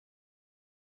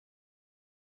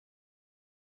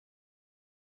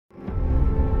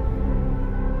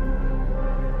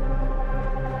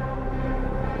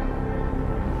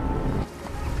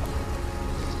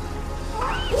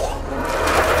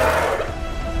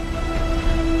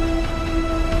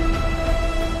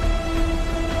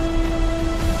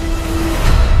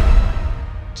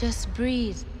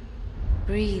Breathe.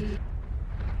 Breathe.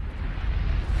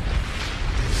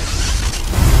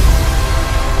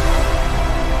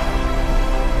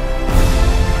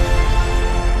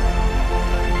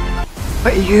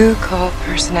 What you call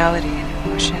personality and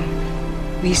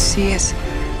emotion, we see as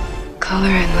color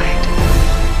and light.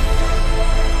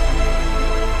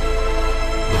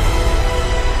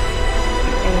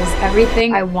 It was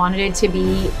everything I wanted it to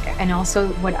be, and also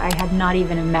what I had not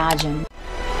even imagined.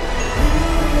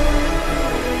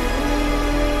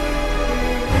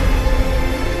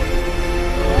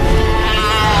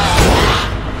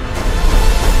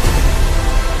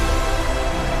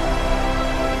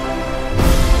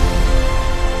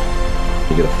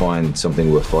 You gotta find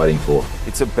something worth fighting for.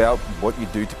 It's about what you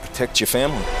do to protect your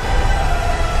family.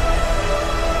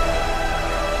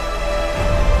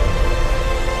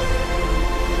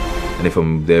 And if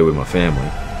I'm there with my family,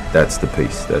 that's the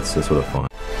peace. That's what I find.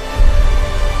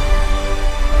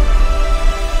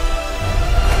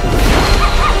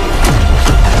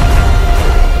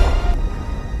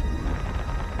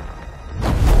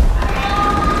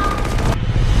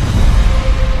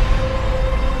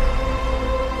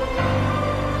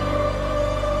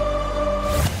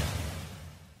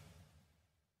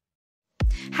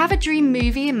 Have a dream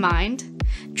movie in mind?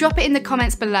 Drop it in the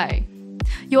comments below.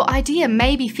 Your idea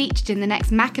may be featured in the next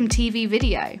MacamTV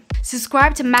video.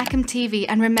 Subscribe to MacamTV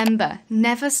and remember,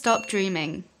 never stop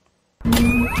dreaming.